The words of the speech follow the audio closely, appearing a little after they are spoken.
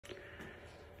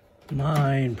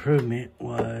My improvement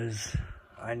was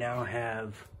I now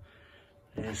have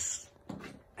this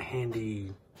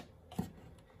handy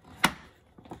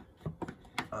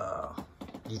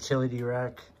utility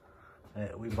rack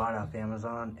that we bought off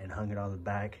Amazon and hung it on the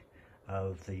back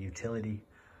of the utility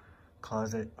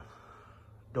closet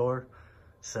door.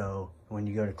 So when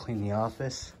you go to clean the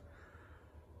office,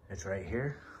 it's right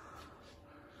here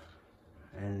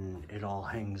and it all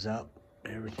hangs up.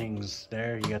 Everything's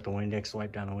there. You got the Windex to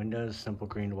wipe down the windows, Simple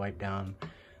Green to wipe down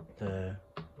the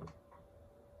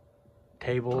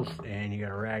tables, and you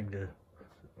got a rag to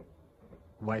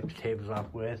wipe the tables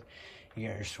off with. You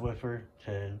got your Swiffer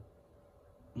to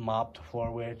mop the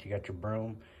floor with. You got your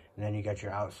broom, and then you got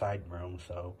your outside broom.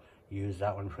 So you use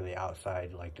that one for the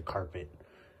outside, like the carpet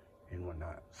and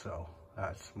whatnot. So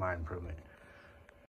that's my improvement.